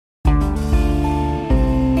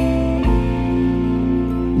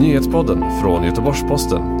Nyhetspodden från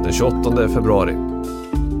Göteborgs-Posten den 28 februari.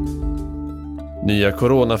 Nya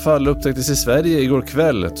coronafall upptäcktes i Sverige igår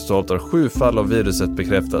kväll. Totalt har 7 fall av viruset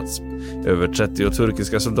bekräftats. Över 30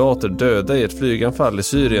 turkiska soldater döda i ett flyganfall i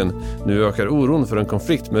Syrien. Nu ökar oron för en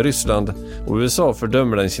konflikt med Ryssland och USA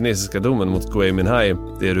fördömer den kinesiska domen mot Gui Minhai.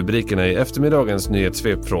 Det är rubrikerna i eftermiddagens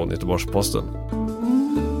nyhetssvep från Göteborgs-Posten.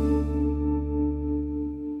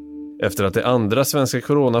 Efter att det andra svenska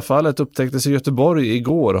coronafallet upptäcktes i Göteborg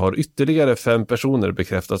igår har ytterligare 5 personer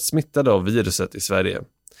bekräftats smittade av viruset i Sverige.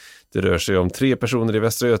 Det rör sig om 3 personer i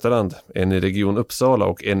Västra Götaland, en i region Uppsala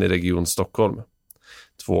och en i region Stockholm.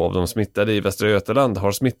 2 av de smittade i Västra Götaland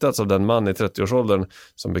har smittats av den man i 30-årsåldern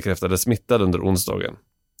som bekräftades smittad under onsdagen.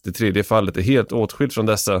 Det tredje fallet är helt åtskilt från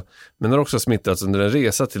dessa, men har också smittats under en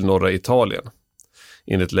resa till norra Italien.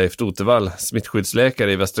 Enligt Leif Dotevall,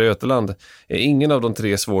 smittskyddsläkare i Västra Götaland, är ingen av de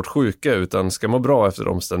 3 svårt sjuka utan ska må bra efter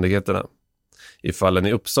omständigheterna. I fallen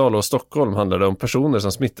i Uppsala och Stockholm handlar det om personer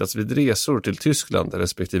som smittats vid resor till Tyskland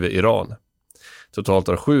respektive Iran. Totalt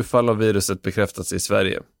har 7 fall av viruset bekräftats i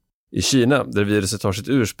Sverige. I Kina, där viruset har sitt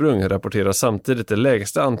ursprung, rapporteras samtidigt det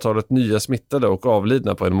lägsta antalet nya smittade och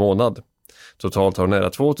avlidna på en månad. Totalt har nära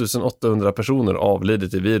 2800 personer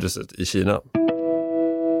avlidit i viruset i Kina.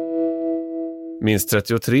 Minst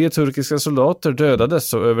 33 turkiska soldater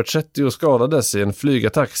dödades och över 30 skadades i en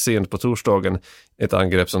flygattack sent på torsdagen, ett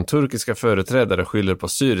angrepp som turkiska företrädare skyller på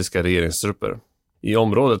syriska regeringstrupper. I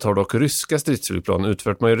området har dock ryska stridsflygplan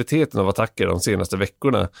utfört majoriteten av attacker de senaste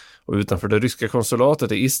veckorna och utanför det ryska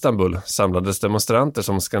konsulatet i Istanbul samlades demonstranter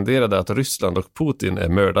som skanderade att Ryssland och Putin är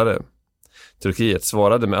mördare. Turkiet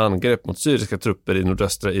svarade med angrepp mot syriska trupper i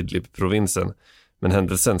nordöstra Idlib-provinsen. Men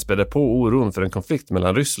händelsen spädde på oron för en konflikt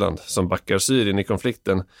mellan Ryssland, som backar Syrien i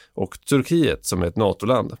konflikten, och Turkiet, som är ett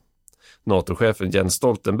NATO-land. NATO-chefen Jens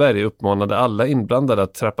Stoltenberg uppmanade alla inblandade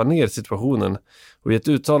att trappa ner situationen och i ett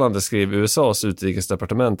uttalande skrev USAs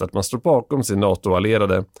utrikesdepartement att man står bakom sin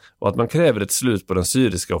NATO-allierade och att man kräver ett slut på den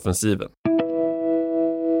syriska offensiven.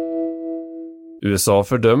 USA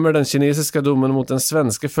fördömer den kinesiska domen mot den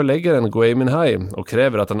svenska förläggaren Gui Minhai och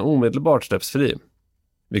kräver att han omedelbart släpps fri.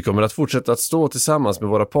 Vi kommer att fortsätta att stå tillsammans med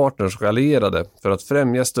våra partners och allierade för att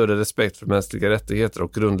främja större respekt för mänskliga rättigheter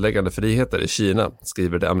och grundläggande friheter i Kina,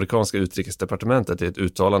 skriver det amerikanska utrikesdepartementet i ett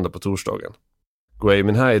uttalande på torsdagen. Gui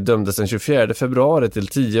Minhai dömdes den 24 februari till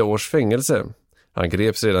 10 års fängelse. Han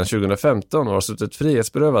greps redan 2015 och har suttit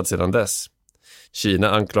frihetsberövad sedan dess. Kina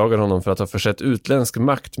anklagar honom för att ha försett utländsk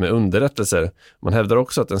makt med underrättelser. Man hävdar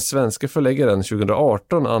också att den svenska förläggaren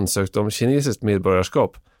 2018 ansökte om kinesiskt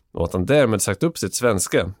medborgarskap och att han därmed sagt upp sitt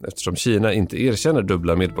svenska eftersom Kina inte erkänner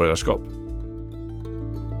dubbla medborgarskap.